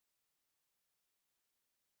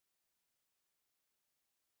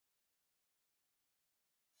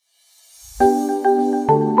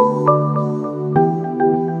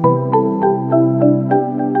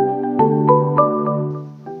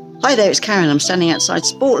Hi there, it's Karen. I'm standing outside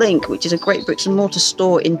Sportlink, which is a great bricks and mortar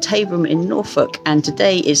store in Taverham in Norfolk. And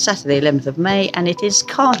today is Saturday, 11th of May, and it is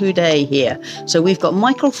Karhu Day here. So we've got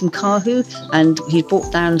Michael from Karhu, and he's brought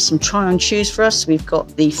down some try-on shoes for us. We've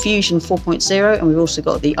got the Fusion 4.0, and we've also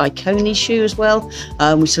got the Ikoni shoe as well.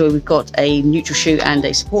 So we've got a neutral shoe and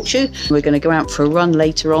a support shoe. We're going to go out for a run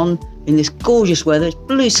later on in this gorgeous weather. It's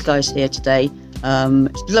blue skies here today.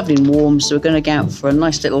 It's lovely and warm, so we're going to go out for a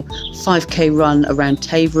nice little 5k run around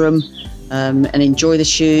Taverham and enjoy the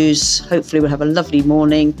shoes. Hopefully we'll have a lovely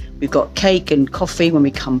morning. We've got cake and coffee when we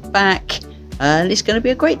come back, and it's going to be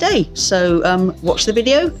a great day. So watch the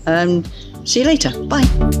video and see you later. Bye.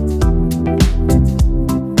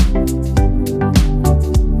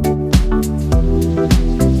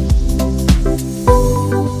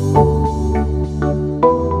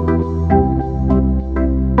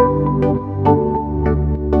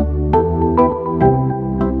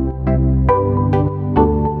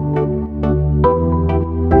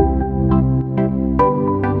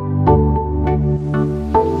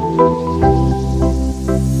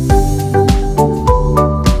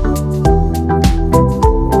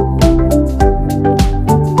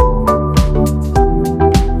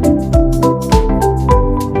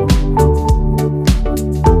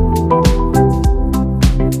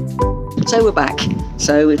 So we're back.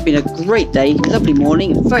 So it's been a great day, lovely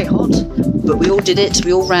morning, very hot, but we all did it.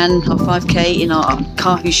 We all ran our 5k in our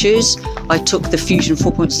Karhu shoes. I took the Fusion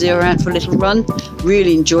 4.0 out for a little run,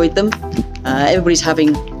 really enjoyed them. Everybody's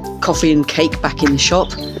having coffee and cake back in the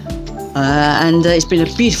shop, and it's been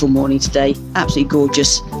a beautiful morning today, absolutely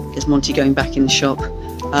gorgeous. There's Monty going back in the shop.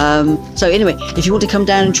 So anyway, if you want to come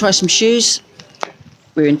down and try some shoes,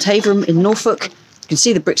 we're in Taverham in Norfolk. You can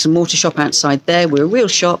see the bricks and mortar shop outside there. We're a real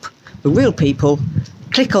shop. We're real people.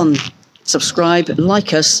 Click on subscribe,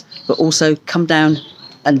 like us, but also come down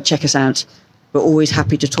and check us out. We're always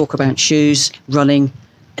happy to talk about shoes, running,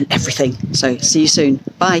 and everything. So see you soon.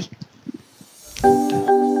 Bye.